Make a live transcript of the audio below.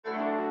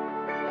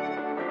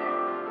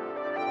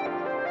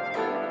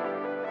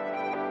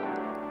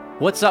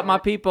What's up, my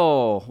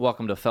people?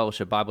 Welcome to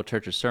Fellowship Bible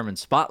Church's Sermon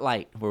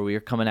Spotlight, where we are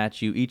coming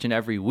at you each and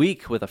every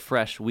week with a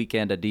fresh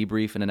weekend of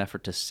debrief in an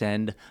effort to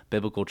send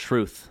biblical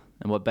truth.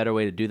 And what better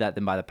way to do that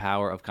than by the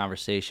power of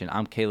conversation?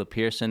 I'm Caleb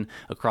Pearson.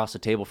 Across the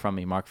table from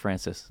me, Mark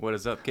Francis. What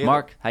is up, Caleb?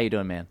 Mark, how you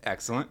doing, man?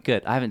 Excellent.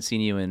 Good. I haven't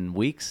seen you in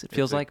weeks. It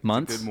feels like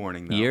months. It's a good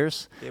morning, though.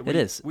 Years. Yeah, it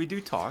is. We do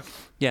talk.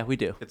 Yeah, we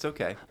do. It's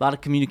okay. A lot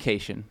of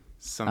communication.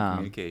 Some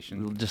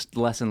communication. Just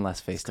less and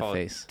less It's called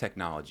face-to-face.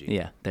 technology.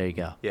 Yeah, there you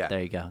go. Yeah.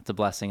 There you go. It's a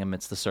blessing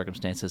amidst the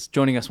circumstances.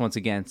 Joining us once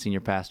again,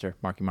 Senior Pastor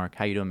Marky Mark.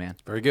 How you doing, man?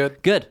 Very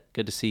good. Good.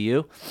 Good to see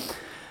you.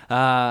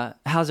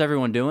 How's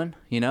everyone doing?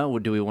 You know,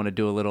 do we want to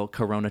do a little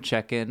Corona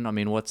check-in? I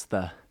mean, what's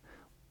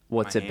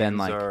it been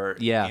like? Are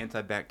Yeah.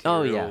 antibacterial.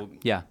 Oh, yeah.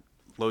 Yeah.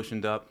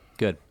 Lotioned up.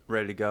 Good.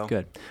 Ready to go.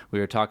 Good. We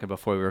were talking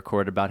before we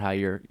recorded about how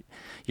your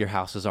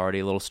house is already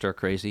a little stir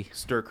crazy.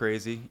 Stir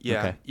crazy. Yeah.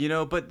 Okay. You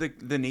know, but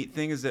the neat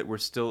thing is that we're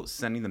still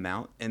sending them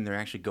out, and they're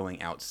actually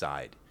going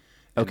outside.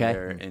 And Okay.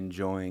 They're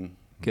enjoying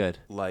Good.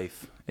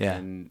 life. Yeah.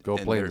 And, Go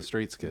and play in they're- the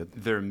streets, kid.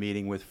 They're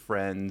meeting with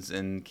friends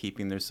and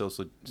keeping their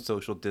social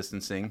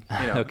distancing.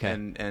 You know, Okay.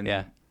 And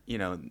Yeah. you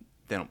know,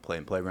 they don't play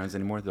in playgrounds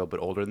anymore. They're a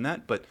bit older than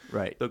that, but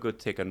Right. they'll go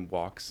take on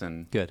walks.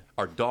 And Good.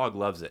 Our dog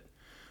loves it.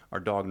 Our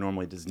dog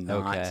normally does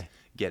not Okay.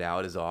 get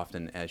out as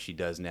often as she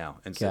does now.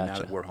 And so now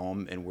Gotcha. that we're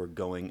home and we're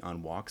going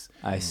on walks,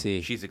 I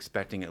see. she's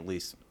expecting at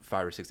least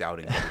 5 or 6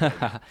 outings.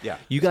 Yeah.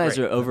 You it's guys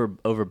great. are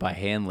over by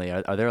Hanley.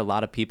 Are there a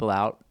lot of people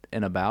out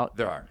and about?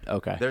 There are.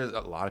 Okay. There's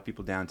a lot of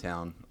people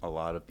downtown, a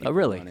lot of people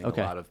really? running,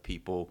 Okay. a lot of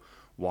people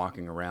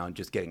walking around,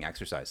 just getting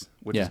exercise,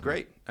 which Yeah. is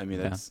great. I mean,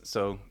 Yeah. that's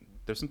so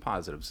there's some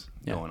positives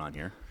Yeah. going on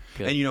here.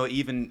 Good. And, you know,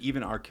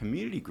 even our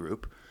community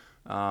group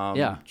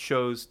Yeah.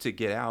 chose to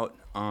get out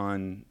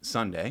on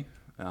Sunday,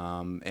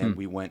 and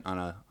we went on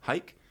a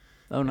hike.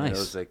 Oh, And nice. It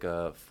was like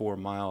a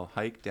 4-mile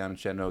hike down in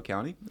Shenandoah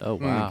County. Oh,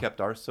 wow. We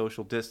kept our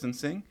social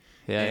distancing.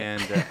 Yeah.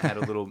 And had a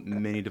little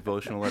mini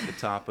devotional at the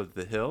top of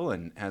the hill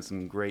and had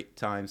some great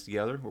times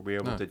together where we were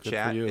able to good for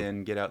chat you.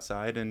 and get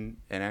outside and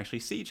actually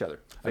see each other.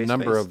 A face to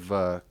number face.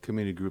 of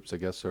community groups, I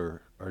guess,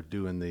 are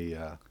doing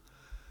the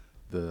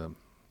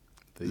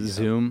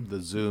Zoom?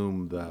 the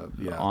Zoom,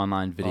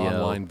 Online video.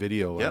 online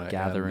video Yep.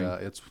 Gathering.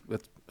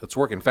 It's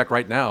working. In fact,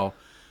 right now,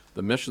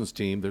 the missions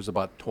team, there's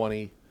about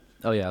 20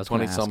 Oh, yeah. I was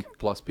going to some ask.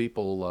 plus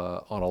people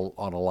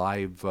on a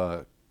live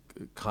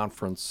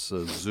conference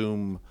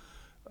Zoom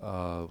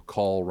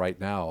call right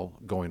now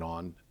going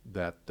on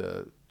that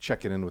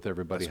checking in with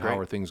everybody. That's How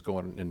great. are things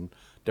going in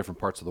different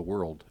parts of the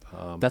world?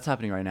 That's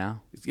happening right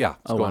now? Yeah,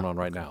 it's Oh, going wow. on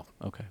right now.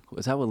 Okay. Cool.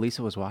 Is that what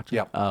Lisa was watching?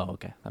 Yep. Oh,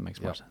 okay. That makes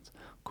more Yep. sense.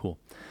 Cool.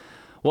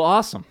 Well,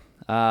 awesome.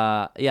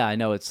 Yeah, I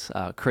know it's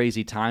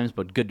crazy times,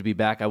 but good to be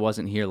back. I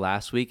wasn't here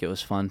last week. It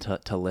was fun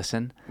to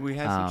listen. We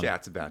had some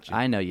chats about you.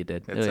 I know you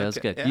did. It's It was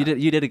okay. good. Yeah.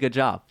 You did a good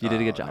job. You did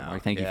a good job, no.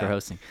 Mark. Thank you for Yeah.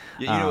 hosting.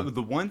 Yeah, you know,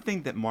 the one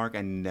thing that, Mark,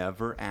 I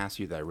never asked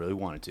you that I really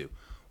wanted to,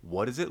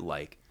 what is it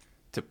like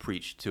to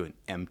preach to an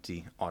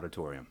empty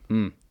auditorium?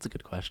 That's a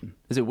good question.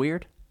 Is it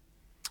weird?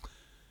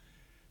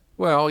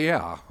 Well,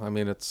 yeah. I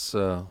mean, it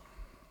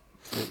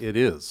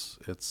is.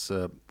 It's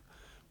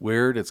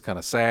weird. It's kind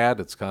of sad.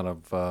 It's kind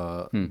of,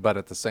 but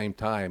at the same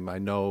time, I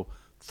know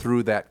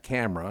through that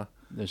camera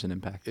There's an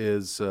impact.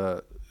 is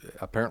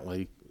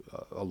apparently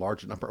a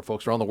large number of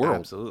folks around the world.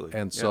 Absolutely.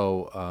 And Yeah.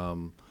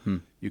 so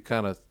you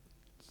kind of,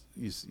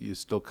 you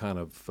still kind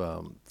of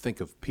think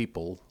of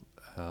people,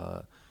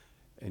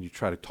 and you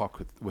try to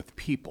talk with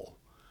people.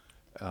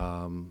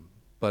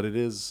 But it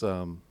is,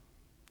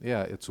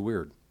 yeah, it's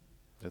weird.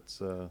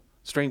 It's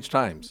strange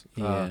times,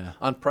 Yeah.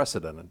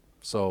 unprecedented.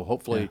 So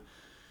hopefully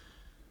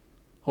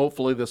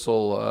this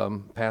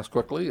will pass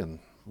quickly, and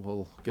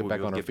we'll get We'll back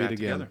be able on to our get feet back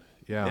again.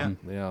 together.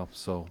 Yeah.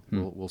 So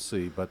we'll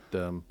see. But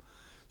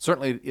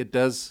certainly it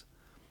does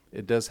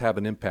have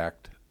an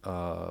impact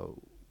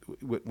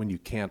when you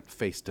can't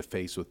face to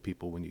face with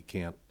people, when you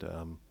can't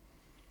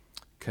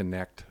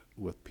connect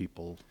with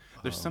people.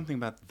 There's something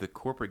about the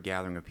corporate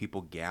gathering of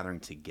people gathering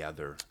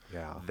together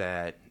Yeah.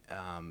 that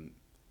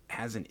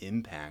has an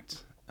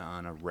impact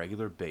on a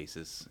regular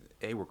basis.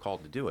 A, we're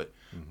called to do it,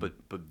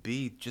 but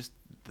B, just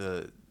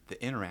the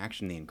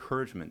interaction, the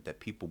encouragement that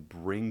people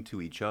bring to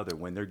each other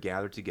when they're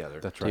gathered together.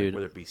 That's right. Dude.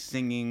 Whether it be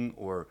singing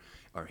or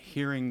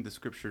hearing the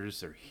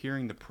scriptures or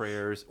hearing the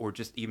prayers or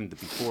just even the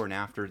before and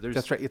after.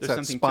 That's right. It's there's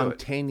that something to it.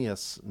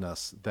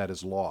 spontaneousness that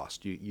is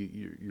lost.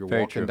 You're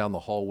Very walking true. down the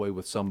hallway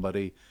with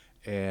somebody,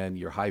 and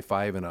you're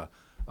high-fiving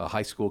a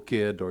high school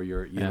kid, or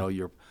you're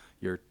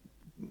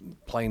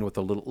playing with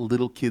the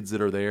little kids that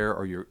are there,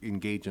 or you're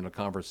engaged in a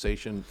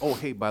conversation. Oh,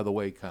 hey, by the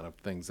way, kind of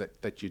things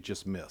that you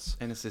just miss.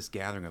 And it's this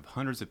gathering of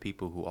hundreds of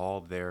people who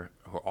are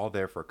all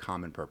there for a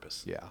common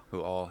purpose. Yeah.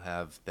 Who all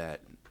have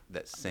that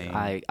same.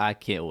 I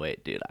can't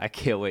wait, dude. I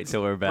can't wait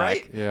till we're back.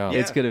 Right? Yeah.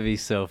 It's going to be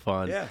so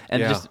fun. Yeah.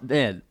 And Yeah. just,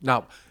 man,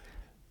 Now,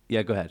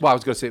 yeah, go ahead. well, I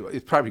was going to say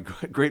it's probably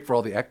great for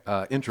all the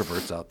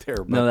introverts out there.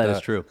 But, No, that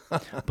is true.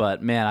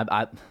 But man,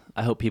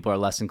 I hope people are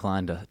less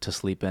inclined to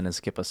sleep in and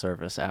skip a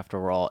service after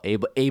we're all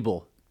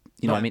able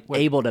You know what I mean?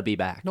 Able to be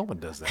back. No one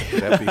does that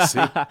at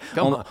FBC.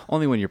 Come on.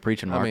 Only when you're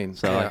preaching, Mark. I mean,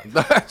 so yeah,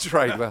 that's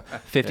right. Well,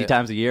 50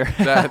 times a year.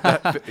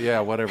 yeah,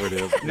 whatever it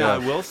is. Now, I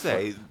Yeah. will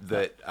say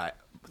that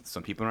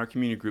some people in our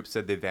community group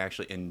said they've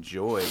actually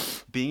enjoyed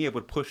being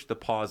able to push the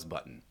pause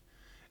button.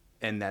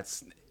 And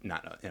that's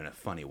not in a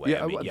funny way.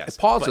 Yeah, I mean, yes.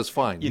 pause but, is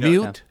fine. you know,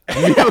 Mute.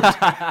 Mute.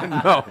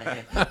 No.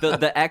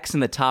 the X in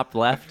the top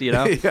left, you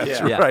know?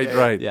 Yes, Yeah.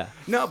 right. Yeah.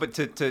 No, but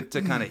to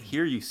kind of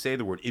hear you say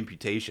the word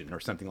imputation or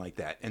something like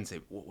that and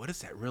say, well, what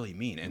does that really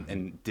mean?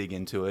 And dig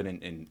into it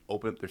and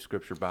open up their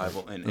scripture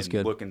Bible and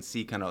good. look and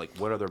see kind of like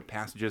what other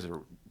passages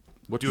or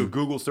do a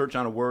Google search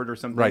on a word or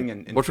something. Right.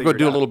 And Which we're going to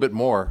do figure it a out. little bit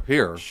more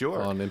here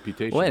Sure. on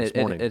imputation Well, this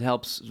morning. it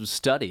helps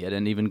study it,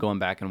 and even going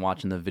back and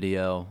watching the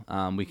video,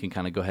 we can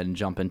kind of go ahead and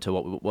jump into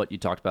what you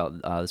talked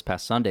about this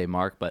past Sunday,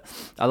 Mark. But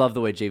I love the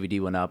way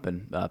JVD went up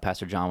and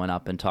Pastor John went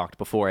up and talked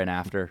before and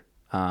after.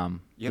 You have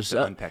just,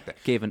 to unpack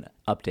that. Gave an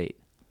update.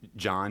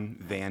 John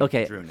Van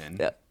Okay,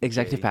 Drunen.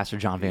 Executive Pastor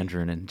John Van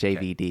Drunen,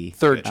 JVD.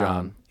 Third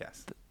John.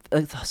 Yes.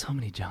 So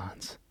many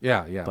Johns.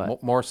 Yeah.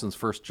 But- Morrison's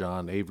first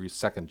John, Avery's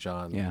second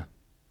John. Yeah.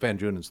 Van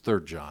Drunen's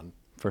third John.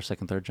 First,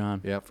 second, third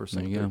John. Yeah, first,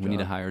 There second, you go. third We need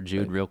to John. hire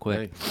Jude real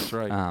quick. Hey, that's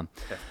right.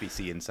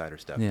 FBC insider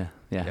stuff. Yeah,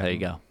 there you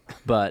go.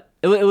 But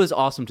it was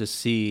awesome to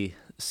see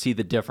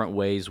the different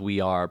ways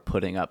we are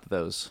putting up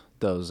those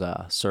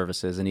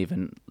services, and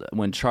even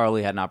when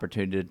Charlie had an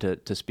opportunity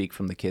to speak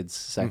from the kids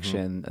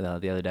section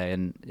the other day,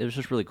 and it was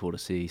just really cool to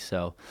see.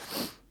 So.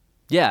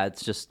 Yeah,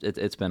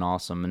 it's been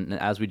awesome. And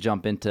as we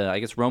jump into, I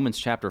guess, Romans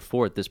chapter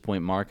 4 at this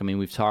point, Mark, I mean,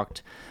 we've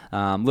talked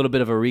a little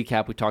bit of a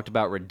recap. We talked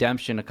about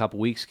redemption a couple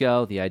weeks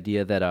ago, the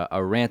idea that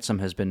a ransom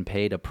has been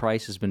paid, a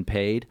price has been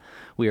paid.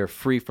 We are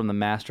free from the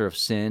master of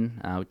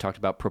sin. We talked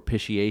about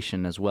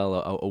propitiation as well,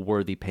 a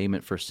worthy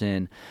payment for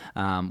sin.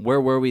 Where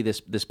were we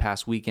this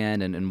past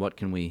weekend, and what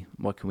can we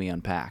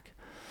unpack?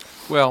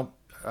 Well,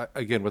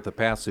 again, with the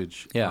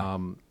passage, Yeah.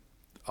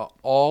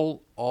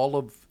 all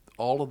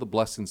of the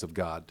blessings of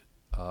God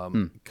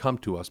come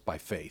to us by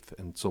faith,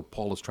 and so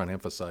Paul is trying to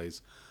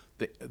emphasize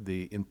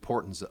the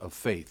importance of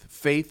faith.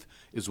 Faith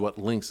is what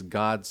links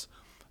God's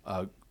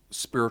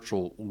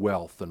spiritual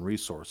wealth and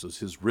resources,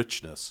 His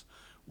richness,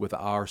 with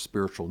our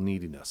spiritual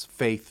neediness.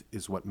 Faith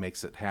is what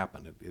makes it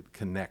happen. It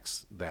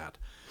connects that.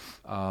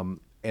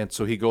 And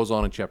so he goes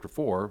on in chapter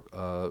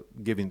 4,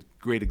 giving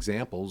great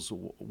examples.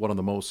 One of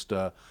the most,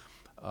 the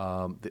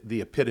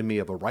epitome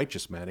of a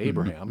righteous man,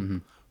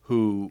 Abraham,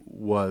 who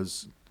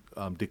was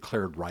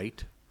declared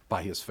right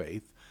by his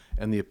faith,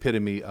 and the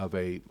epitome of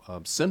a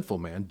sinful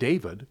man,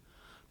 David,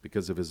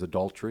 because of his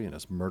adultery and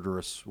his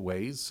murderous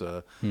ways.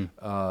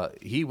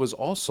 He was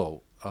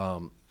also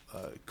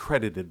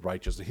credited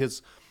righteous.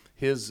 His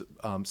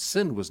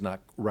sin was not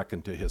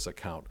reckoned to his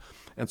account.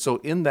 And so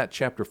in that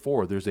chapter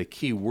 4, there's a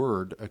key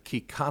word, a key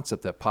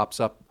concept that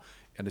pops up,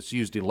 and it's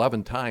used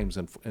 11 times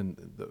in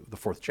the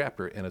fourth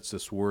chapter, and it's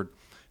this word.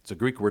 It's a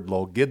Greek word,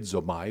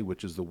 logizomai,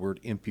 which is the word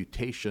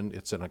imputation.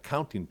 It's an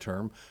accounting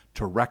term,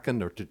 to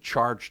reckon or to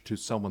charge to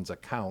someone's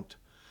account.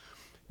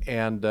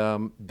 And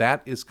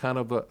that is kind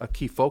of a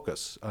key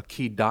focus, a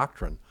key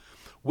doctrine,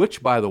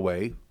 which, by the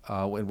way,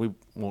 and we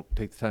won't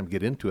take the time to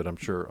get into it, I'm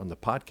sure, on the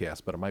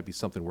podcast, but it might be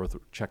something worth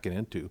checking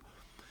into,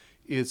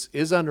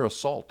 is under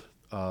assault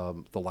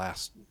the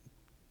last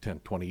 10,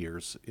 20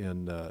 years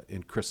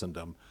in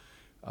Christendom,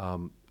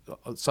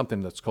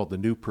 something that's called the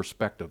New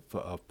Perspective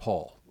of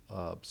Paul.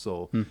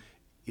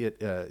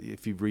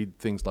 If you read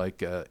things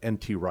like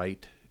N.T.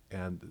 Wright,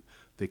 and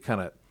they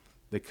kind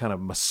of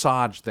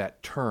massage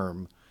that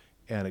term,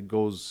 and it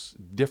goes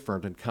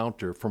different and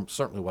counter from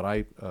certainly what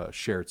I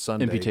shared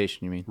Sunday.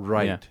 Imputation, you mean?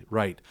 Right, Yeah.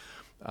 right.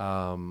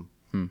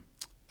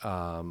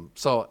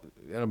 So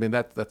I mean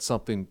that's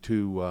something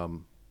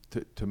to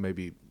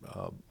maybe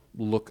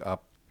look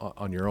up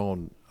on your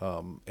own.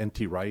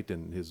 N.T. Wright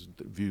and his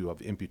view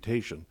of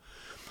imputation.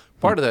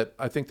 Part of that,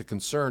 I think, the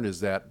concern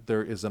is that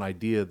there is an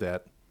idea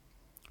that.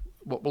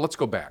 Well, let's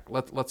go back.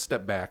 Let's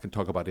step back and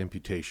talk about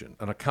imputation,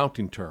 an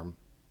accounting term.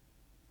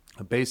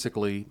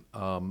 Basically,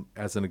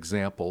 as an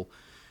example,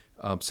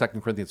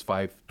 2 Corinthians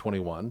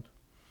 5:21,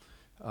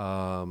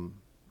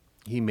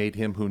 he made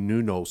him who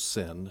knew no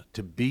sin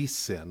to be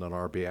sin on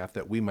our behalf,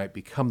 that we might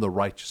become the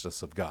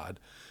righteousness of God.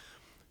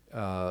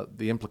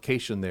 The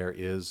implication there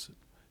is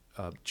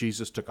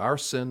Jesus took our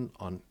sin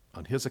on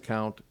his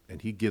account,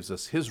 and he gives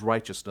us his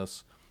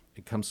righteousness.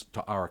 It comes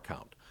to our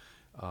account.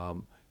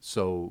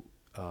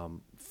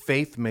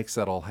 Faith makes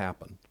that all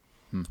happen.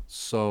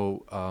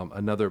 So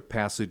another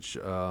passage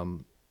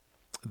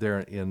there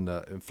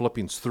in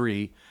Philippians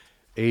 3,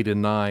 8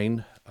 and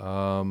 9.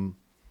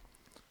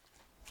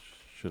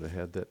 Should have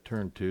had that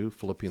turned to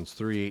Philippians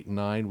 3, 8 and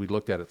 9. We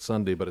looked at it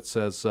Sunday, but it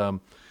says,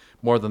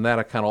 more than that,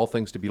 I count all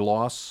things to be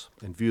loss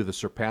in view of the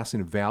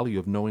surpassing value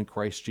of knowing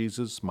Christ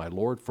Jesus, my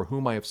Lord, for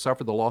whom I have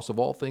suffered the loss of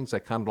all things. I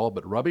count it all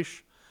but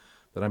rubbish,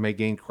 that I may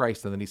gain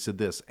Christ. And then he said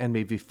this, and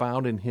may be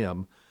found in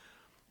him,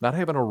 not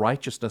having a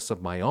righteousness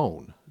of my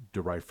own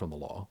derived from the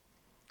law,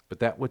 but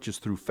that which is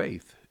through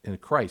faith in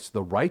Christ,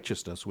 the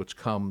righteousness which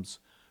comes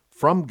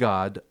from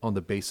God on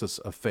the basis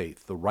of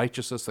faith, the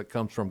righteousness that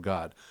comes from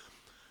God.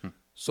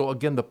 So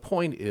again, the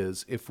point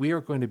is, if we are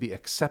going to be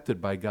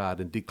accepted by God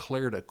and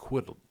declared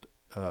acquitted,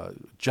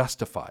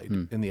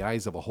 justified in the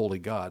eyes of a holy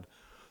God,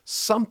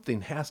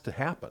 something has to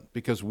happen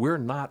because we're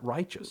not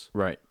righteous.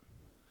 Right.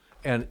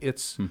 And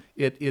it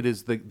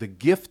is the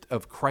gift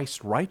of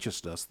Christ's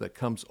righteousness that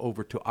comes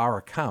over to our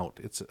account.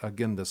 It's,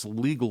 again, this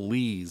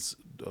legalese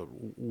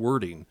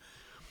wording.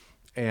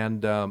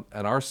 And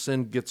our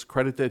sin gets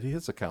credited to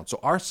his account. So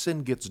our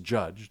sin gets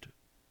judged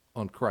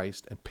on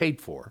Christ and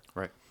paid for.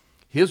 Right.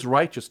 His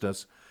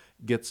righteousness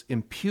gets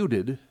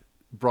imputed,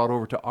 brought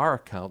over to our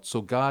account.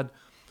 So God,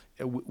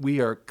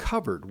 we are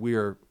covered, we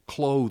are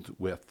clothed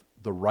with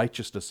the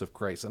righteousness of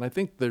Christ. And I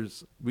think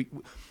we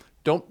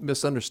don't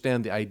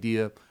misunderstand the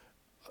idea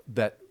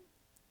that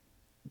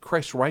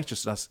Christ's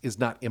righteousness is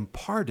not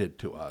imparted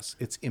to us;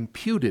 it's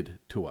imputed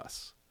to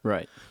us.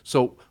 Right.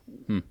 So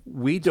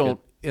we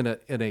don't, in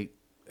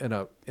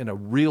a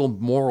real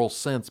moral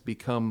sense,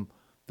 become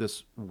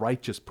this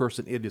righteous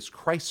person. It is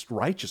Christ's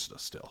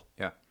righteousness still.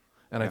 Yeah.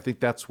 And I think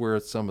that's where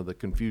some of the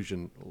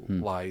confusion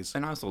lies.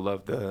 And I also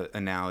love the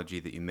analogy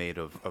that you made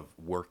of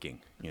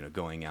working,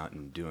 going out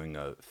and doing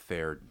a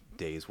fair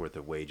day's worth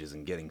of wages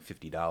and getting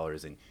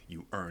 $50 and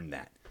you earn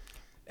that.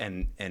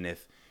 And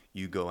if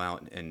you go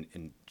out and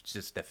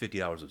just that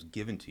 $50 was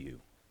given to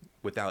you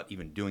without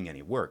even doing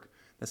any work,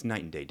 that's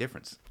night and day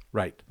difference.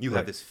 Right. You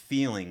have this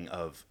feeling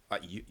of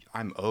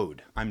I'm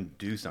owed, I'm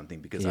due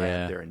something because I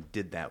went there and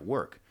did that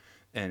work.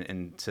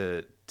 And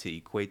to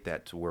equate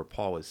that to where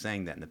Paul is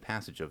saying that in the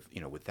passage of,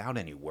 without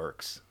any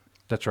works.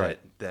 That's right.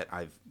 That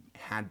I've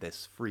had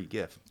this free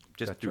gift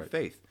just That's through right.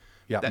 faith.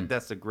 Yeah.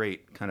 That's a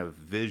great kind of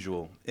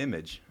visual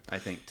image, I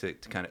think, to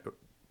kind of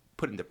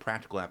put into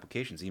practical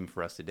applications, even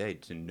for us today,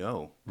 to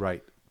know.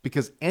 Right.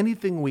 Because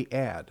anything we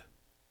add,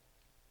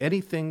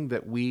 anything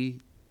that we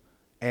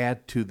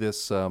add to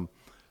this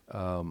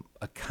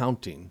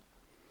accounting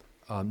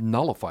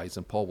nullifies,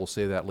 and Paul will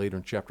say that later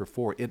in chapter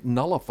 4, it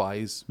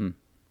nullifies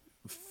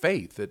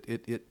faith.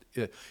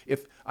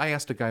 If I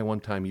asked a guy one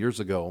time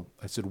years ago,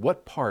 I said,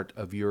 what part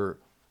of your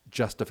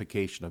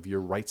justification, of your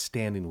right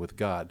standing with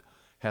God,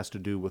 has to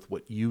do with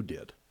what you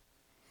did?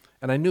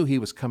 And I knew he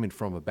was coming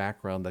from a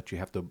background that you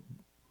have to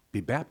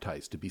be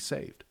baptized to be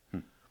saved,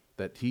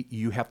 that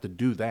you have to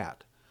do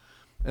that.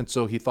 And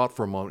so he thought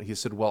for a moment. He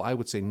said, well, I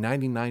would say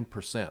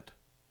 99%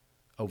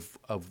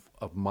 of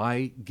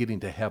my getting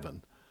to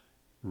heaven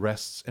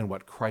rests in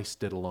what Christ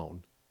did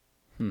alone.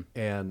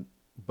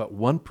 But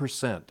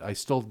 1%, I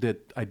still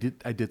did. I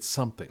did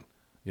something.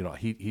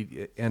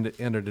 He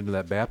entered into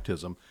that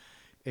baptism,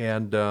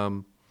 and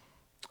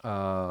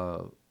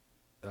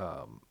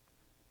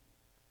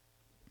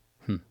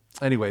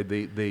anyway,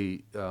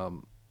 the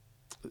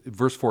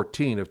verse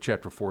 14 of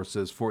chapter 4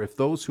 says, "For if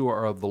those who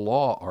are of the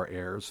law are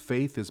heirs,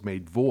 faith is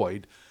made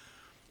void.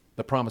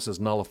 The promise is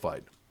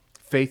nullified.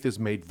 Faith is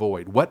made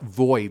void. What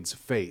voids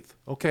faith?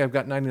 Okay, I've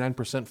got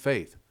 99%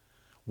 faith.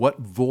 What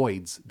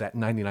voids that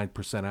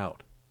 99%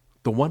 out?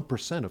 The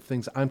 1% of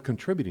things I'm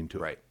contributing to.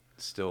 Right.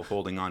 Still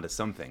holding on to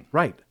something.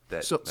 Right.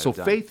 That So I've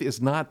done. faith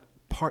is not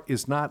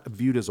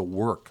viewed as a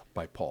work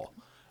by Paul.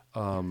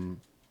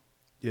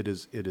 It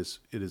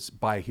is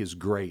by his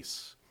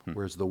grace.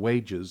 Whereas the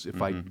wages,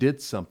 if I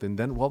did something,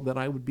 then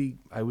I would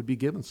be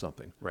given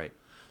something. Right.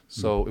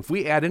 So if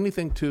we add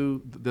anything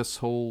to this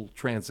whole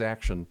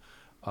transaction,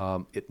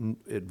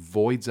 it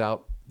voids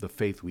out the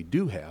faith we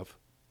do have,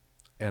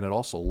 and it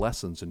also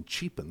lessens and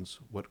cheapens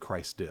what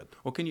Christ did.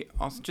 Well, can you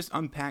also just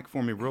unpack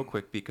for me real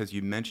quick, because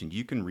you mentioned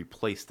you can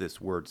replace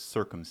this word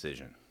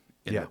circumcision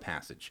in Yeah. the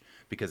passage,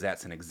 because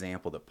that's an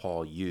example that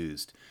Paul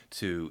used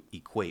to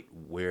equate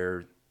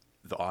where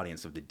the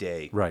audience of the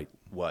day Right.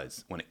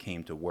 was when it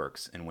came to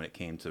works and when it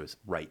came to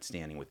right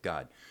standing with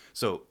God.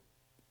 So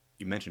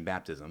you mentioned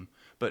baptism,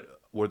 but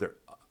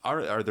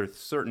are there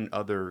certain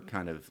other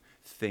kind of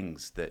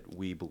things that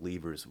we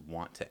believers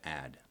want to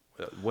add?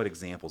 What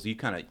examples? You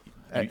kind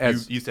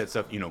of you said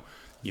stuff, walk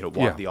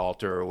Yeah. the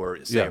altar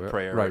or say a Yeah,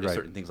 prayer right, or right.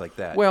 certain things like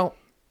that. Well,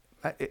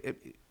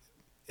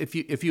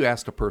 if you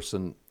asked a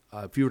person,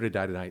 if you were to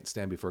die tonight and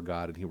stand before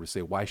God and he were to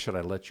say, "Why should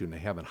I let you into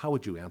heaven?" How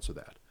would you answer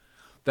that?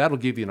 That'll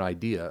give you an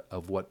idea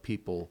of what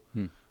people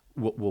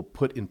will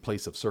put in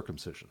place of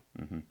circumcision.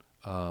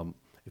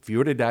 If you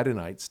were to die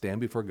tonight,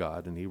 stand before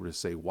God, and he were to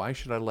say, "Why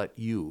should I let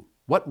you?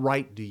 What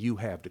right do you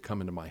have to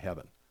come into my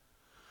heaven?"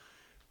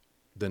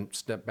 Then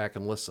step back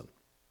and listen.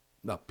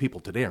 Now, people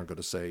today aren't going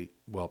to say,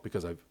 "Well,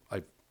 because I've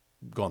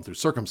gone through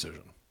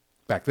circumcision."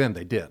 Back then,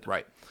 they did.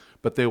 Right.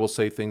 But they will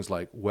say things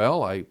like,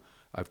 "Well,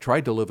 I've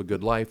tried to live a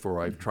good life,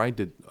 or I've tried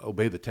to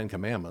obey the Ten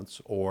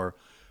Commandments," or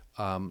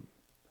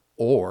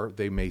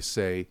they may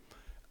say,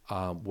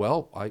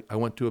 "Well, I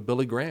went to a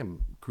Billy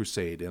Graham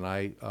crusade, and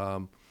I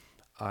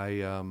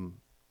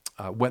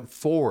went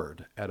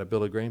forward at a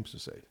Billy Graham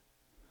crusade."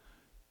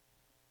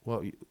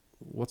 Well,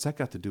 what's that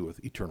got to do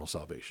with eternal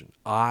salvation?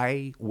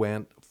 I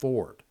went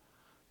forward.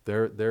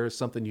 There is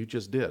something you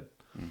just did.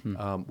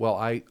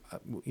 Well,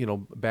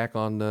 back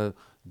on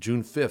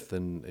June 5th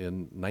in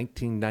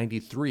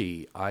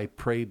 1993, I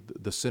prayed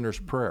the sinner's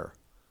prayer.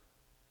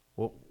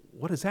 Well,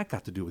 what has that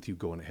got to do with you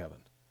going to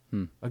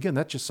heaven? Again,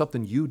 that's just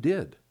something you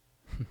did.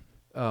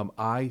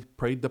 I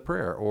prayed the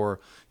prayer. Or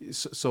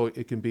so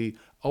it can be,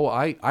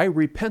 I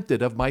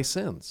repented of my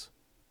sins.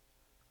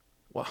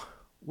 Well,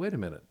 wait a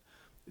minute.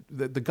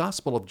 The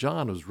Gospel of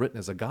John was written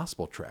as a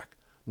gospel tract.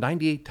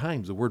 98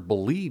 times the word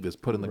believe is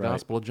put in the Right.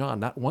 Gospel of John.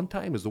 Not one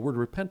time is the word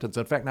repentance.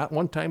 In fact, not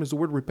one time is the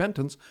word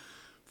repentance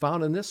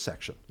found in this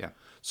section. Yeah.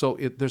 So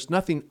there's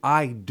nothing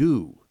I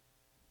do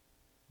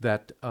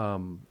that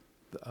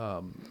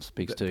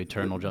Speaks to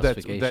eternal that's-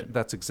 justification.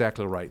 that's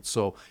exactly right.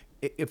 So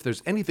if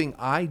there's anything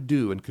I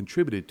do and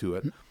contributed to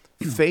it,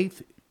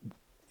 faith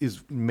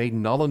is made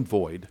null and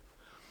void.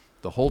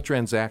 The whole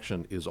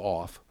transaction is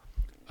off.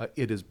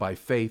 It is by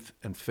faith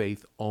and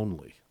faith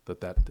only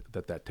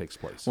that takes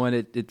place. When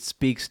it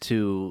speaks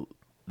to,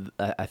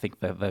 I think,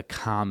 the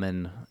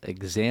common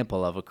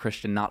example of a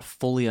Christian not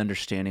fully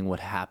understanding what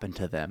happened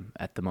to them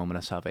at the moment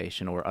of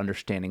salvation, or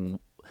understanding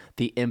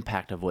the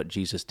impact of what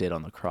Jesus did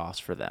on the cross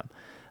for them.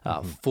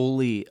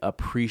 Fully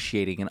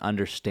appreciating and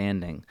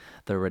understanding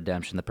the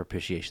redemption, the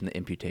propitiation, the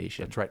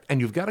imputation. That's right. And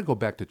you've got to go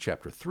back to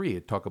chapter 3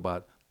 and talk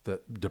about the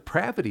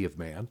depravity of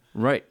man,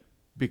 Right.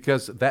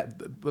 because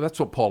that's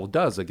what Paul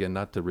does. Again,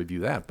 not to review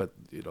that, but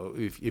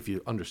if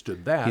you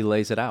understood that, He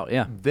lays it out,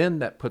 yeah. then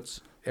that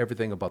puts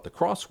everything about the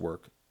cross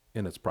work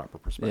in its proper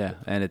Yeah, perspective.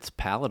 and it's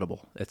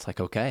palatable. It's like,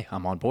 okay,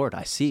 I'm on board.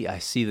 I see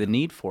the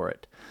need for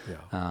it,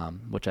 Yeah.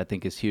 which I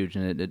think is huge.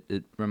 And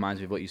it reminds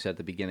me of what you said at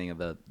the beginning of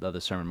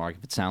the sermon, Mark.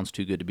 If it sounds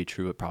too good to be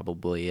true, it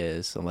probably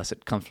is, unless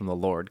it comes from the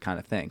Lord, kind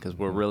of thing. Because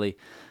we're really,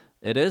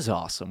 it is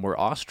awesome. We're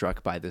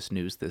awestruck by this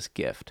news, this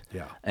gift.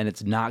 Yeah. And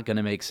it's not going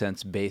to make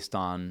sense based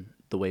on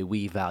the way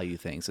we value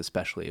things,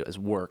 especially as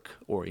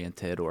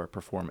work-oriented or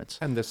performance.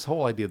 And this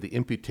whole idea of the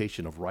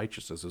imputation of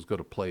righteousness is going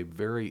to play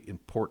very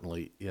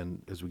importantly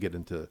as we get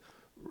into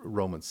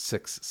Romans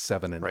 6,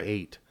 7, and Right.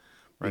 8.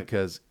 Right.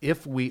 Because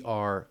if we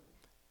are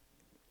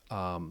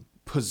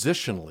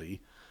positionally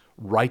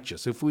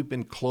righteous, if we've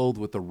been clothed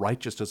with the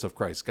righteousness of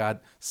Christ, God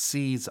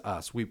sees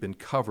us, we've been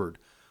covered.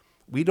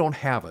 We don't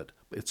have it.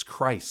 It's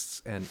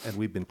Christ's, and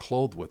we've been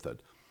clothed with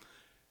it.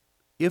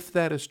 If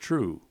that is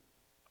true,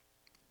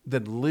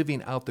 then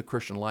living out the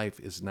Christian life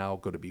is now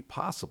going to be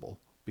possible,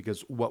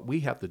 because what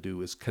we have to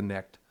do is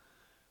connect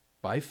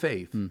by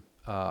faith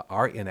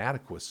our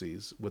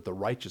inadequacies with the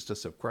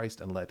righteousness of Christ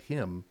and let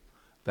Him,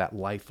 that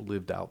life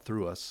lived out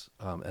through us,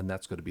 and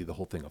that's going to be the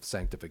whole thing of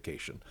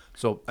sanctification.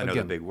 So Another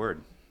again, big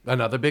word.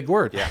 another big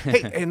word. Yeah.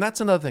 Hey, and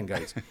that's another thing,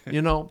 guys.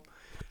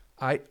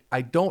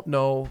 I don't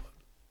know.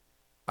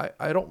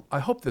 I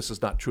hope this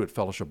is not true at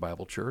Fellowship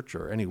Bible Church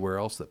or anywhere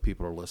else that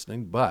people are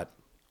listening, but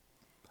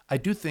I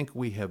do think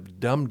we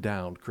have dumbed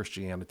down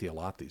Christianity a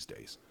lot these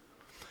days.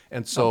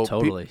 And so,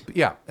 totally.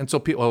 And so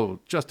people,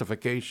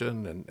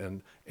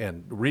 justification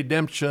and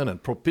redemption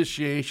and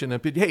propitiation,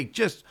 and hey,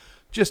 just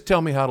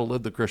tell me how to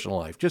live the Christian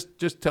life.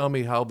 Just tell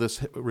me how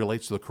this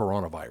relates to the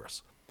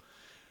coronavirus.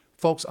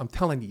 Folks, I'm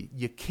telling you,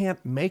 you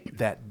can't make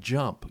that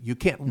jump. You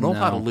can't know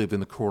how to live in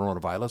the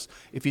coronavirus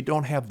if you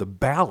don't have the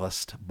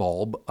ballast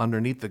bulb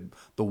underneath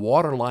the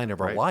water line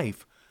of our Right.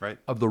 life, Right.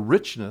 of the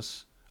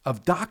richness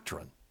of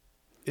doctrine.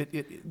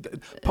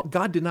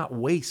 God did not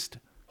waste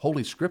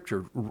Holy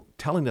Scripture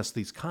telling us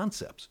these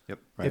concepts Yep.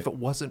 if it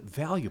wasn't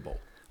valuable.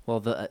 Well,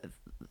 the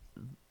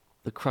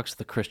crux of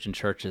the Christian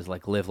church is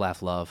like live,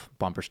 laugh, love,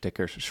 bumper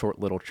stickers, short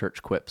little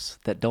church quips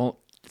that don't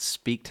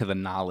speak to the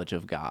knowledge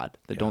of God,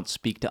 that don't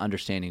speak to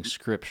understanding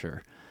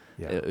Scripture.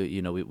 Yeah.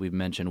 We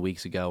mentioned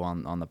weeks ago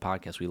on the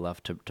podcast, we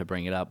love to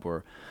bring it up.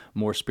 We're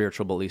more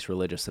spiritual but least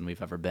religious than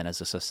we've ever been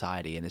as a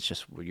society, and it's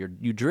just you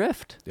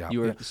drift. Yeah.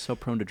 You are Yeah. so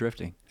prone to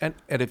drifting. And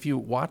if you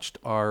watched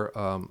our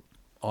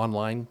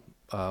online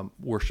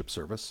worship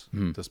service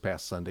this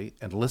past Sunday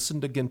and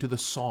listened again to the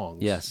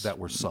songs Yes, that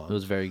were sung, it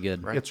was very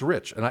good. it's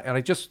rich. And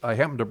I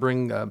happened to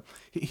bring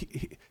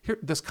here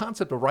this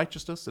concept of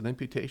righteousness and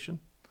imputation.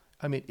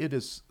 I mean, it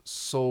is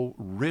so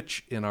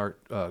rich in our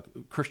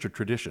Christian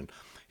tradition.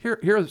 Here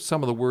are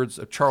some of the words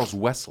of Charles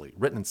Wesley,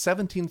 written in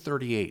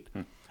 1738.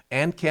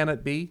 And can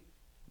it be?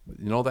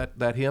 You know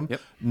that hymn?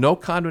 Yep. No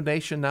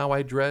condemnation now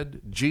I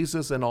dread.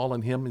 Jesus and all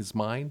in Him is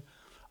mine.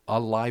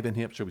 Alive in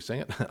Him, shall we sing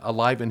it?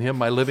 Alive in Him,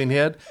 my living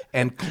head,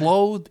 and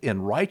clothed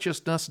in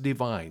righteousness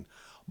divine.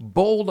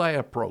 Bold I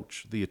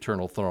approach the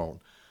eternal throne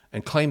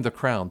and claim the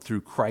crown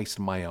through Christ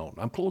my own.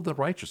 I'm clothed in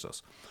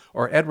righteousness.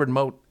 Or Edward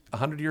Mote,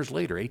 100 years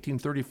later,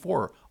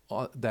 1834,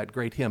 that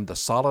great hymn, The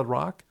Solid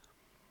Rock.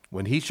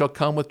 When He shall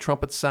come with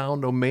trumpet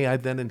sound, oh, may I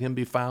then in Him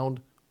be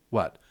found,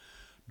 what?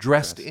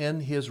 Dressed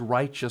in His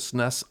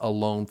righteousness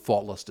alone,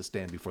 faultless to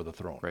stand before the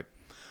throne. Right.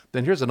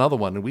 Then here's another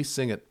one, and we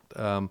sing it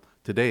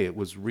today. It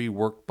was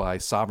reworked by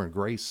Sovereign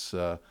Grace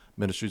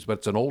Ministries, but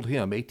it's an old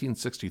hymn,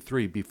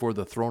 1863, Before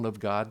the Throne of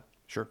God.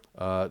 Sure.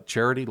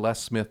 Charity, Les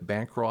Smith,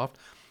 Bancroft.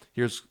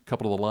 Here's a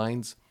couple of the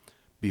lines.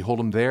 Behold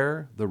Him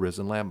there, the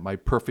risen Lamb, my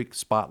perfect,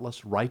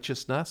 spotless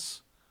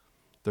righteousness,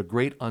 the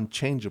great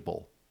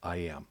unchangeable I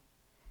am.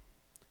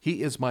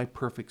 He is my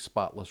perfect,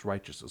 spotless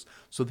righteousness.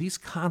 So these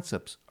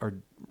concepts are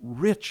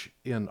rich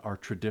in our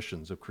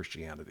traditions of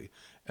Christianity,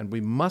 and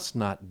we must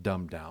not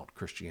dumb down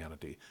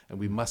Christianity, and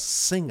we must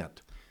sing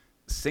it.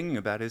 Singing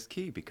about it is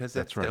key because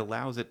That's right. it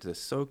allows it to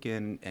soak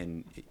in,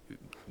 and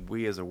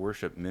we as a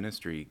worship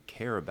ministry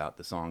care about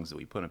the songs that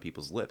we put on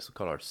people's lips. We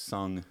call it our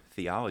sung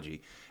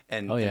theology.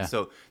 And, Oh, yeah. and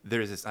so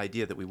there's this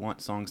idea that we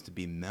want songs to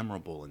be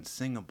memorable and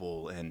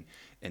singable and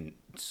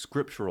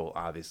scriptural,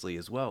 obviously,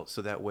 as well,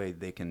 so that way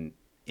they can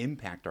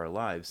impact our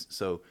lives.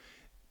 So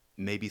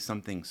maybe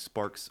something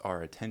sparks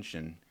our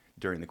attention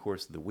during the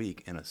course of the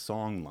week, and a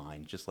song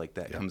line just like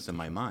that comes to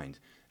my mind.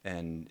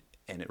 And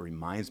it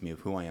reminds me of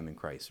who I am in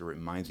Christ. It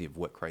reminds me of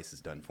what Christ has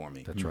done for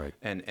me. That's right.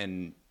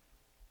 And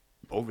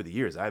over the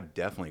years, I've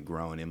definitely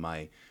grown in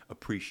my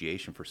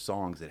appreciation for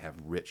songs that have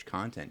rich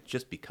content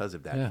just because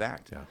of that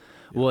fact. Yeah.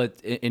 Well,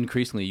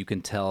 increasingly, you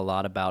can tell a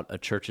lot about a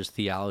church's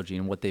theology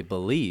and what they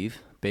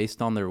believe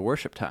based on their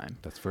worship time.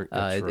 That's right.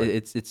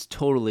 It's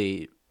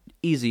totally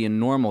easy and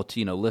normal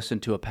to listen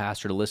to a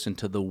pastor, to listen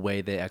to the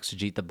way they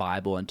exegete the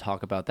Bible and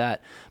talk about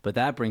that. But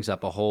that brings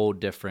up a whole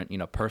different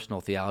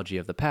personal theology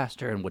of the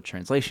pastor and what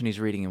translation he's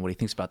reading and what he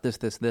thinks about this.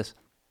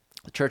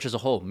 The church as a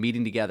whole,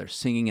 meeting together,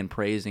 singing and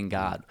praising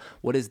God.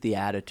 What is the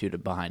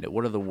attitude behind it?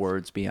 What are the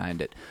words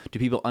behind it? Do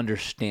people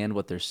understand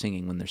what they're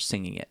singing when they're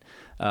singing it?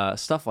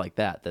 Stuff like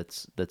that.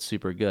 That's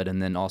super good.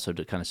 And then also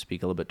to kind of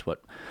speak a little bit to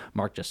what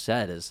Mark just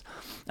said is,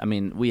 I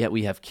mean, we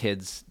have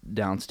kids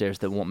downstairs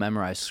that won't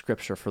memorize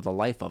scripture for the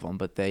life of them,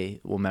 but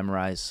they will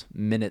memorize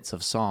minutes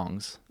of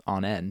songs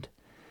on end.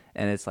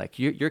 And it's like,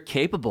 you're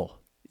capable.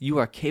 You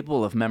are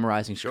capable of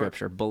memorizing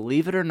scripture.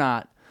 Believe it or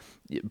not.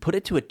 Put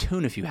it to a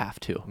tune if you have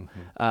to,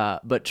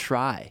 but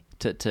try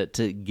to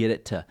get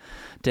it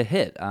to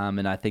hit.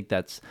 And I think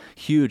that's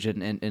huge,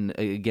 and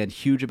again,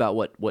 huge about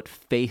what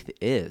faith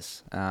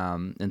is.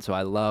 And so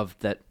I love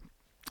that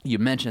you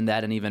mentioned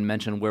that, and even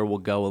mentioned where we'll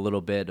go a little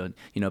bit.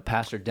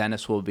 Pastor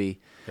Dennis will be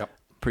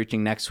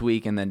preaching next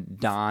week, and then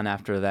Don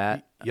after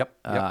that. Yep.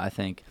 I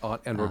think.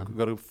 And we're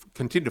going to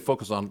continue to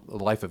focus on the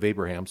life of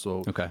Abraham.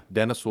 So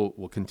Dennis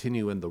will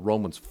continue in the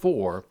Romans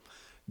 4.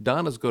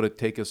 Don is going to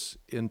take us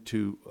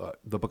into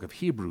the book of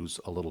Hebrews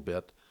a little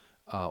bit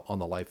on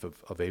the life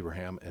of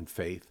Abraham and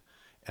faith.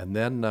 And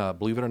then,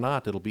 believe it or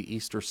not, it'll be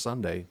Easter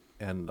Sunday,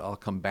 and I'll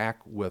come back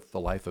with the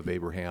life of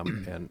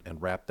Abraham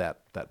and wrap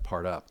that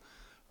part up.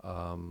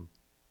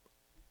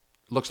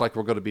 Looks like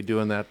we're going to be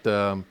doing that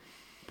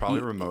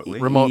Probably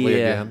remotely.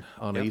 Again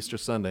on Easter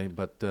Sunday.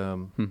 But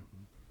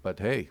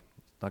hey,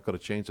 not going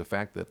to change the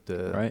fact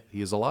that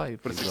he is alive.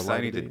 But it's He's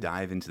exciting alive to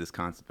dive into this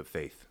concept of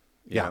faith.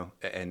 You know?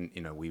 And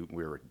we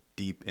were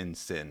deep in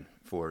sin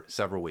for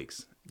several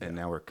weeks, and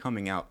now we're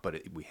coming out.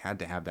 But we had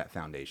to have that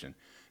foundation.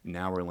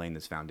 Now we're laying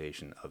this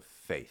foundation of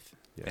faith,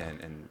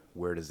 and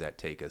where does that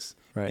take us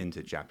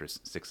into chapters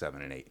 6,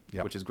 7, and 8,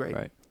 which is great.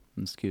 Right.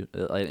 That's cute.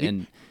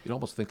 And you'd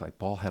almost think like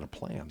Paul had a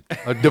plan,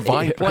 a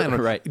divine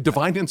plan,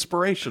 divine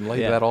inspiration,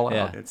 laid that all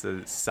out. It's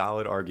a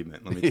solid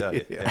argument, let me tell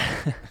you.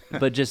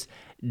 But just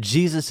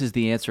Jesus is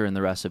the answer in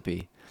the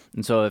recipe,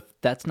 and so if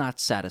that's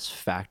not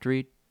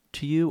satisfactory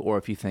to you, or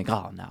if you think,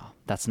 oh no,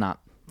 that's not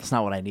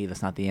what I need,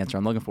 that's not the answer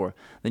I'm looking for,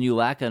 then you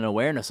lack an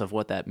awareness of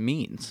what that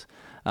means.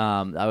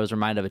 I was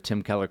reminded of a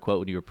Tim Keller quote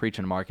when you were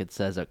preaching, Mark. It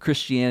says,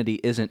 Christianity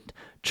isn't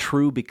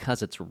true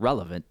because it's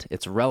relevant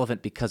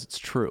because it's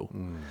true.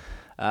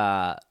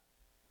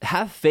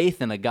 Have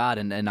faith in a God,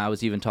 and I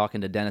was even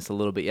talking to Dennis a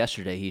little bit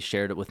yesterday. He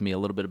shared it with me a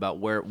little bit about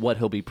what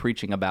he'll be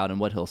preaching about and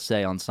what he'll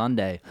say on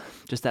Sunday.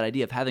 Just that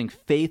idea of having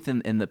faith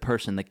in the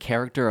person, the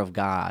character of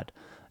God,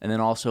 and then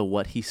also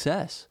what he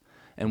says.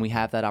 And we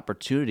have that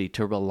opportunity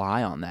to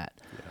rely on that.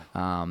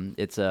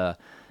 It's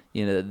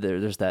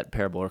there's that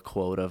parable or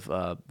quote of,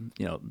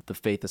 the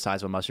faith the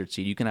size of a mustard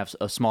seed. You can have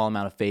a small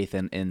amount of faith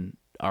in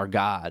our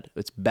God.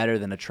 It's better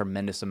than a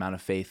tremendous amount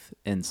of faith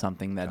in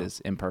something that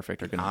is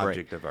imperfect or going to break.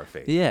 Object of our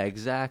faith. Yeah,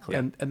 exactly.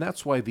 And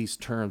that's why these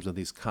terms and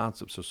these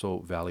concepts are so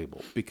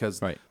valuable,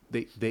 because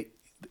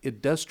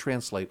it does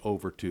translate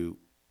over to,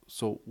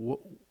 so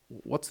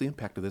what's the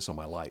impact of this on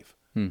my life?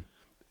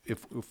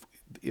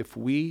 If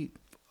we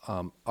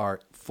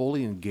are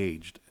fully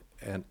engaged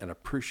and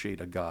appreciate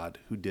a God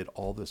who did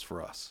all this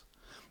for us.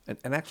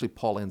 And actually,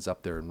 Paul ends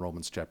up there in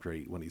Romans chapter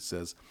 8 when he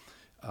says,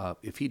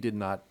 if he did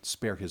not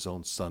spare his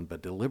own son,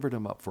 but delivered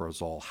him up for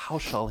us all, how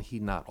shall he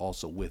not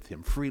also with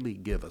him freely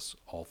give us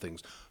all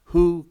things?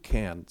 Who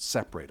can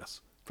separate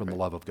us from the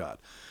love of God?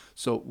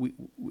 So we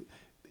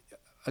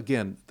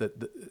again,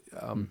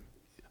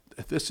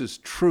 this is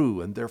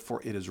true, and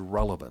therefore it is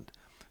relevant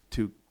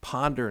to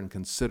ponder and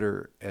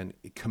consider and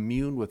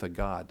commune with a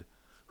God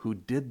who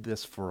did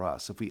this for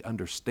us. If we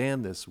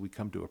understand this, we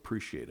come to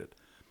appreciate it.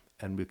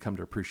 And we come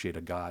to appreciate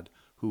a God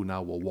who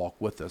now will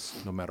walk with us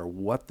no matter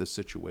what the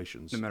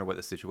situations. No matter what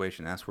the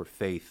situation. That's where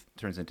faith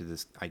turns into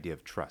this idea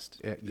of trust.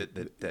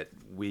 That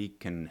we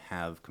can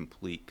have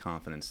complete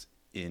confidence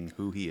in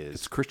who he is.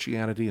 It's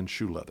Christianity and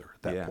shoe leather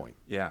at that point.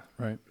 Yeah.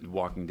 Right.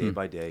 Walking day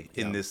by day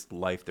in this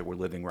life that we're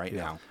living right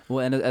now.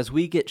 Well, and as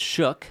we get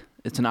shook,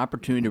 it's an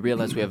opportunity to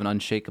realize we have an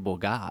unshakable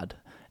God.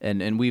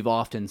 And we've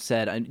often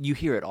said, and you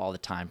hear it all the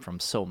time from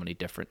so many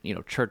different,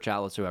 church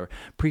outlets or whoever,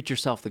 preach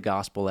yourself the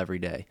gospel every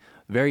day.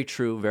 Very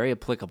true, very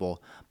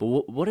applicable.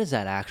 But what does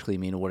that actually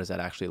mean? And what does that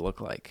actually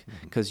look like?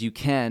 Because you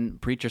can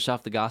preach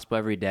yourself the gospel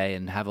every day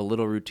and have a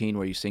little routine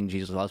where you sing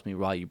Jesus Loves Me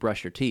while you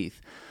brush your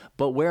teeth.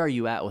 But where are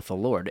you at with the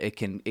Lord? It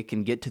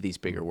can get to these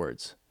bigger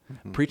words.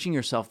 Preaching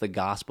yourself the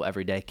gospel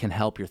every day can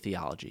help your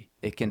theology.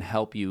 It can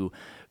help you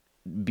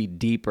be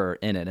deeper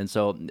in it. And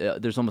so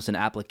there's almost an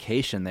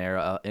application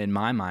there in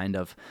my mind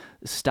of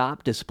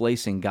stop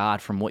displacing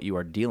God from what you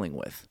are dealing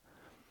with.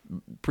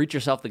 Preach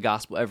yourself the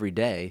gospel every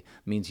day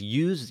means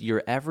use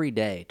your every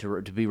day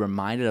to be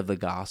reminded of the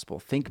gospel.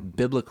 Think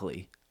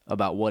biblically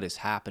about what is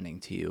happening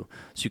to you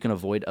so you can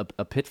avoid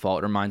a pitfall.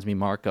 It reminds me,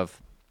 Mark,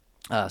 of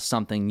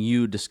something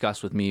you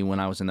discussed with me when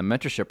I was in the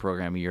mentorship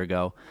program a year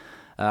ago,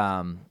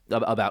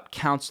 about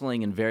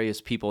counseling and various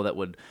people that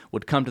would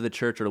come to the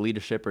church or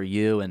leadership or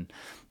you and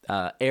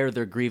air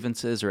their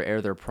grievances or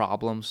air their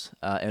problems.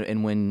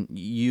 And when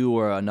you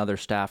or another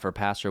staff or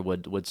pastor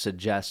would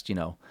suggest,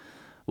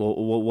 well,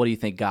 what do you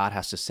think God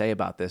has to say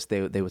about this?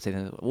 They would say,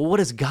 well, what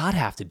does God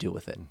have to do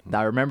with it?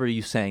 I remember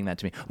you saying that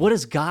to me. What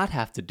does God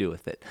have to do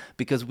with it?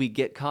 Because we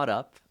get caught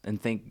up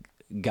and think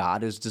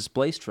God is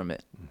displaced from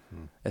it,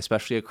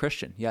 especially a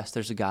Christian. Yes,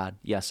 there's a God.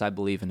 Yes, I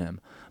believe in him,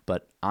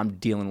 but I'm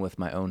dealing with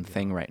my own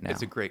thing right now.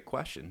 It's a great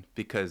question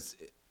because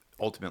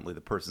ultimately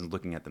the person's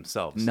looking at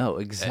themselves. No,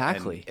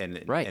 exactly.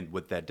 And right. And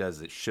what that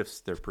does, it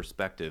shifts their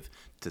perspective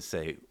to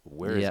say,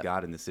 where is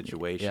God in this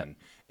situation?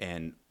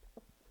 And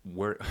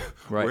where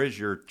is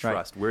your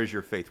trust? Where is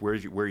your faith? Where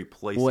are you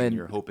placing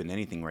your hope in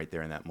anything right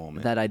there in that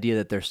moment? That idea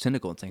that they're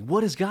cynical and saying,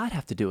 what does God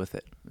have to do with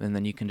it? And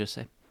then you can just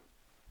say,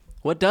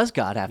 what does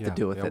God have to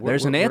do with it?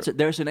 There's an answer.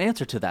 There's an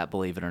answer to that,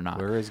 believe it or not.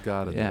 Where is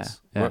God in this?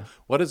 Yeah.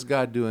 What is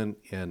God doing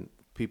in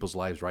people's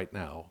lives right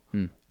now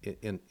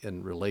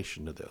in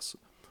relation to this?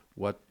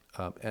 What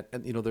and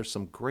there's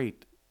some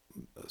great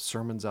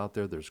sermons out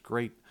there. There's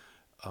great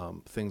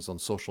things on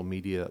social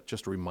media,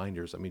 just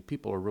reminders. I mean,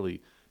 people are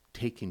really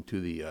taking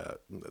to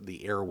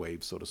the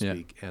airwaves, so to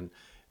speak, and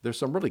there's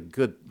some really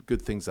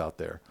good things out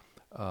there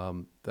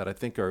that I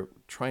think are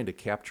trying to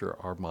capture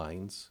our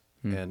minds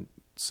and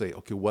say,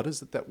 okay, what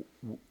is it that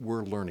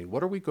we're learning?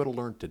 What are we going to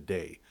learn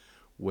today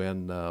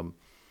when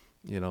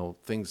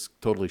things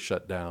totally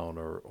shut down,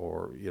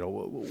 or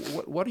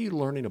what are you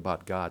learning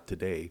about God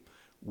today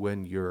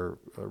when your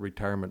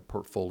retirement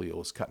portfolio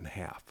is cut in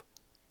half?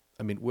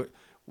 I mean, what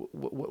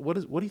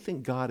do you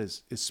think God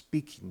is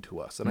speaking to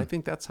us? And I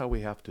think that's how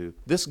we have to.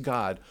 This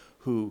God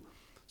who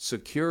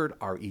secured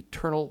our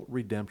eternal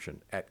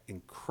redemption at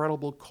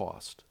incredible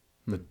cost,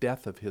 the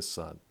death of his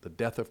Son, the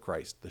death of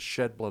Christ, the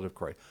shed blood of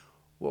Christ.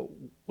 Well,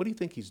 what do you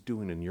think he's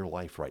doing in your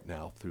life right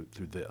now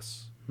through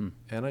this?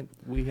 And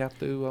we have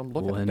to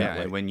look at it that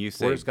way. And when you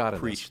say God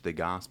preach the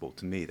gospel,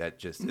 to me, that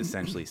just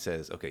essentially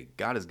says, okay,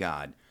 God is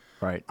God.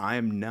 Right. I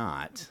am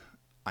not.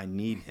 I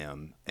need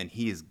him, and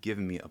he has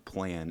given me a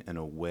plan and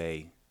a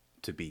way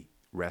to be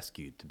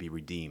rescued, to be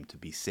redeemed, to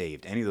be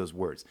saved. Any of those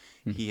words,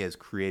 he has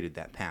created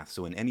that path.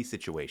 So in any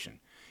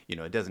situation,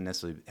 it doesn't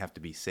necessarily have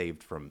to be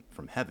saved from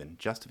heaven.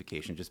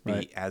 Justification just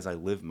be as I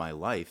live my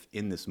life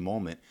in this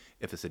moment.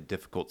 If it's a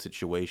difficult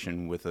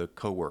situation with a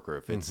coworker,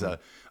 if it's a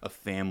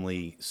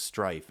family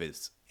strife,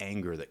 it's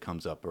anger that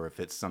comes up, or if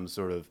it's some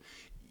sort of,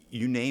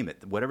 you name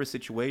it, whatever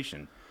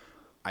situation,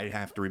 I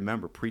have to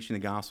remember preaching the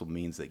gospel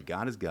means that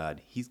God is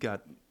God. He's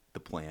got the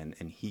plan,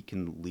 and he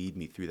can lead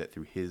me through that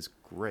through his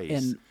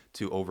grace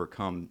to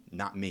overcome,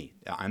 not me.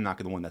 I'm not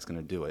the one that's going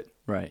to do it,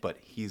 right? But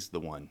he's the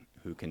one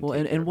who can. Well,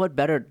 and what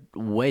better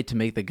way to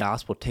make the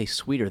gospel taste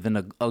sweeter than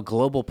a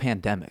global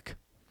pandemic?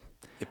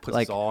 It puts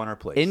us all on our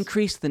place.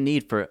 Increase the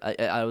need for.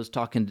 I was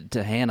talking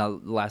to Hannah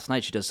last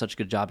night. She does such a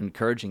good job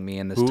encouraging me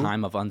in this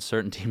time of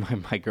uncertainty.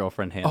 My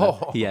girlfriend Hannah.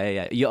 Oh.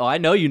 Yeah. I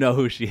know you know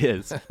who she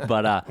is,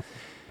 but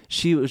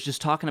she was just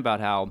talking about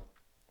how.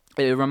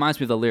 It reminds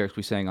me of the lyrics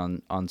we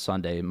sang on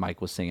Sunday. Mike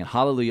was singing,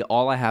 "Hallelujah,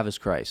 all I have is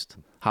Christ.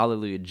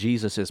 Hallelujah,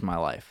 Jesus is my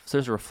life." So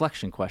there's a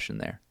reflection question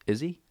there. Is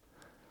he?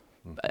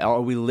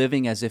 Are we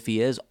living as if he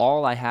is?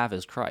 All I have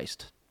is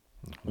Christ.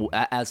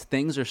 As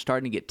things are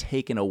starting to get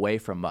taken away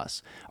from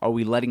us, are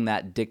we letting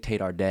that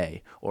dictate our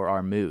day or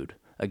our mood?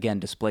 Again,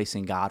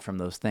 displacing God from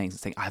those things and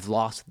saying, I've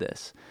lost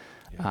this.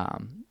 Yeah.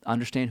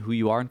 Understand who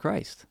you are in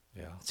Christ.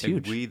 Yeah. It's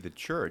huge. And we, the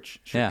church,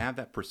 should have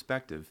that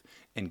perspective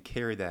and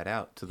carry that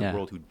out to the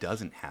world who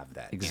doesn't have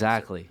that.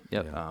 Exactly.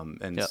 Yep.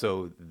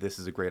 So this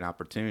is a great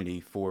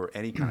opportunity for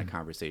any kind of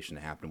conversation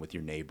to happen with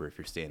your neighbor if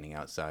you're standing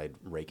outside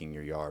raking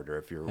your yard, or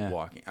if you're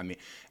walking. I mean,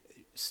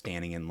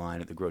 standing in line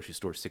at the grocery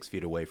store 6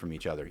 feet away from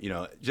each other.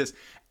 Just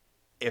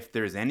if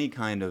there's any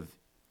kind of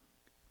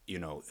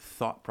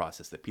thought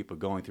process that people are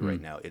going through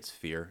right now, it's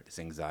fear, it's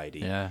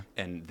anxiety,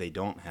 and they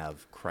don't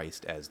have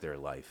Christ as their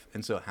life.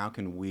 And so how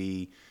can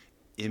we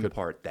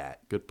impart that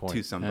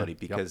to somebody,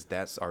 because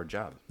that's our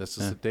job. This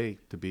is the day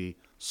to be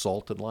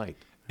salt and light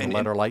and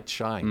let our light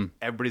shine.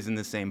 Everybody's in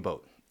the same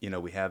boat.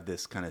 We have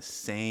this kind of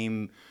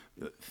same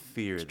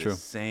fear,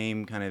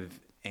 same kind of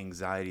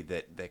anxiety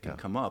that can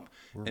come up.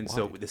 And why?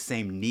 so the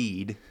same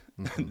need,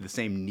 the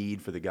same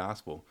need for the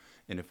gospel.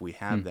 And if we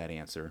have that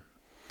answer,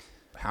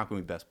 how can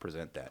we best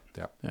present that?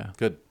 Yeah.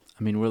 Good.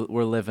 I mean,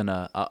 we're living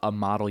a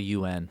model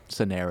UN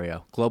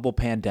scenario, global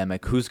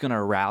pandemic. Who's going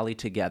to rally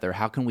together?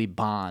 How can we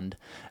bond?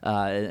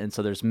 And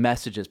so there's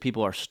messages.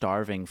 People are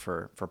starving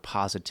for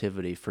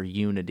positivity, for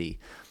unity.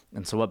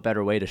 And so what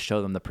better way to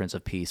show them the Prince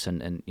of Peace?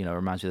 And you know, it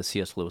reminds me of the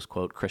C.S. Lewis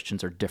quote,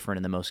 Christians are different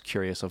in the most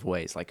curious of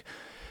ways. Like,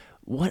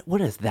 what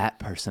does that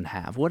person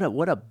have?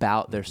 What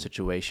about their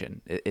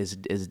situation is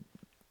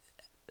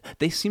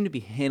they seem to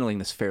be handling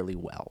this fairly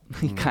well,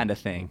 kind of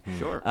thing.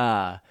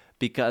 Sure.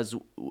 Because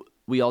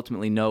we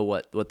ultimately know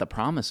what the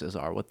promises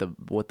are, what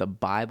the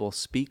Bible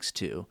speaks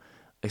to,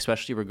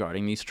 especially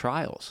regarding these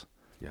trials.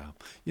 Yeah.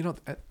 You know,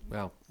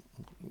 well,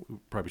 we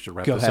probably should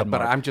wrap Go this ahead, up, but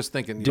Mark. I'm just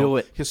thinking, Do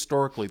it.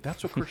 historically,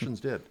 that's what Christians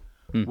did.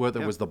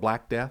 Whether it was the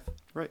Black Death,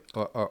 Right.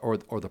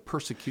 or the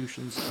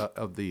persecutions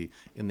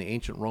in the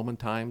ancient Roman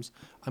times.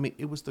 I mean,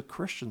 it was the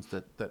Christians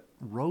that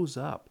rose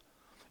up.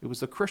 It was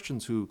the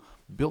Christians who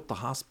built the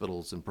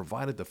hospitals and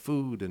provided the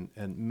food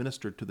and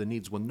ministered to the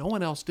needs when no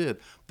one else did.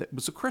 It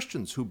was the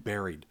Christians who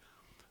buried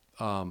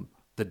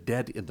the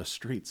dead in the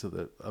streets of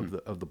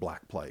the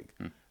Black Plague.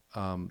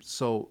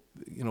 So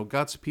you know,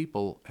 God's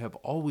people have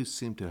always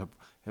seemed to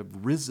have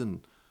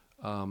risen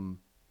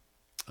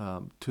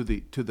to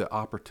the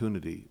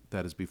opportunity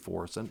that is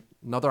before us, and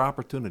another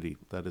opportunity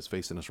that is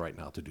facing us right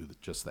now to do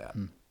just that.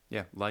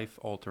 Yeah,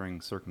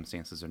 life-altering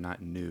circumstances are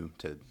not new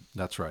to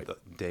That's right. the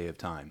day of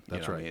time.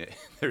 That's I right. mean,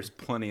 there's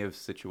plenty of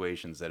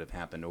situations that have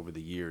happened over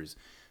the years,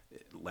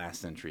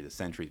 last century, the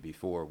centuries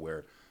before,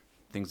 where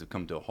things have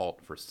come to a halt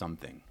for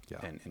something. Yeah.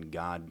 And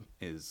God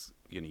is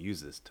going to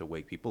use this to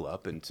wake people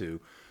up and to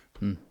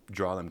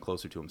draw them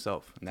closer to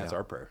himself. And that's Yeah.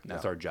 our prayer.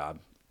 That's Yeah. our job,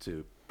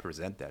 to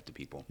present that to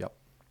people. Yep.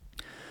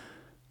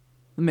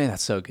 Man,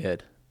 that's so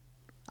good.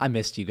 I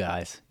missed you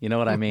guys. You know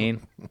what I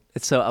mean?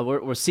 It's so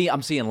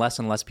I'm seeing less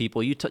and less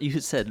people. You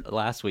said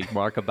last week,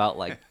 Mark, about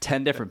like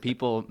 10 different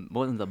people.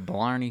 Wasn't the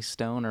Blarney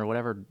Stone or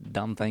whatever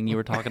dumb thing you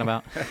were talking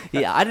about?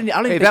 Yeah, I don't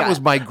Hey, think that was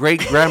my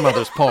great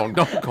grandmother's poem.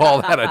 Don't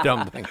call that a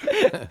dumb thing.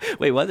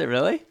 Wait, was it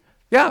really?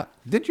 Yeah.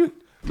 Did you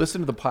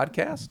listen to the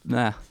podcast?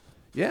 Nah.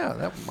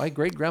 Yeah, my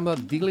great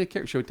grandmother Delia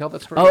Carey. Should we tell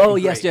that story? Oh,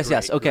 yes.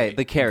 great, Okay, great.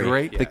 the Carrie.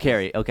 Great. The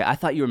Carrie. Okay, I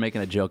thought you were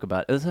making a joke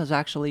about it. This was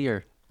actually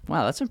your.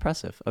 Wow, that's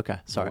impressive. Okay,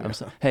 sorry. I'm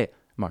sorry. Hey,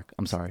 Mark,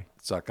 I'm sorry.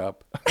 Suck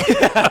up.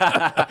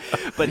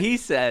 But he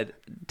said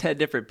 10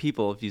 different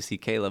people. If you see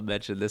Caleb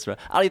mention this, I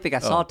don't even think I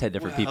saw 10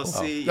 different people.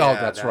 See, Oh,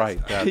 yeah, that's right.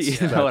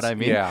 You know what I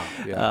mean?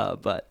 Yeah.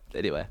 But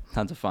anyway,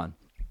 tons of fun.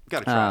 Got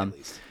to try at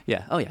least.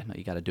 Yeah. Oh, yeah. No,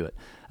 you got to do it.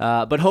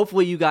 But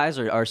hopefully you guys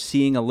are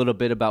seeing a little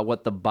bit about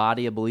what the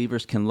body of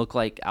believers can look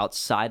like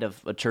outside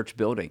of a church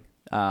building.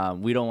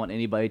 We don't want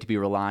anybody to be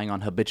relying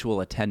on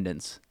habitual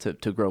attendance to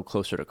grow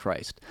closer to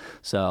Christ.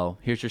 So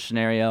here's your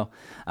scenario.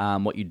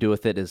 What you do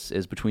with it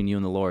is between you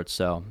and the Lord.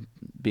 So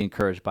be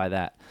encouraged by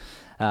that.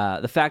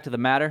 The fact of the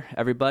matter,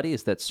 everybody,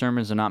 is that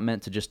sermons are not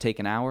meant to just take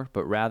an hour,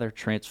 but rather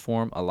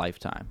transform a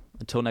lifetime.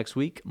 Until next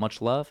week, much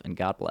love and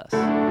God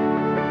bless.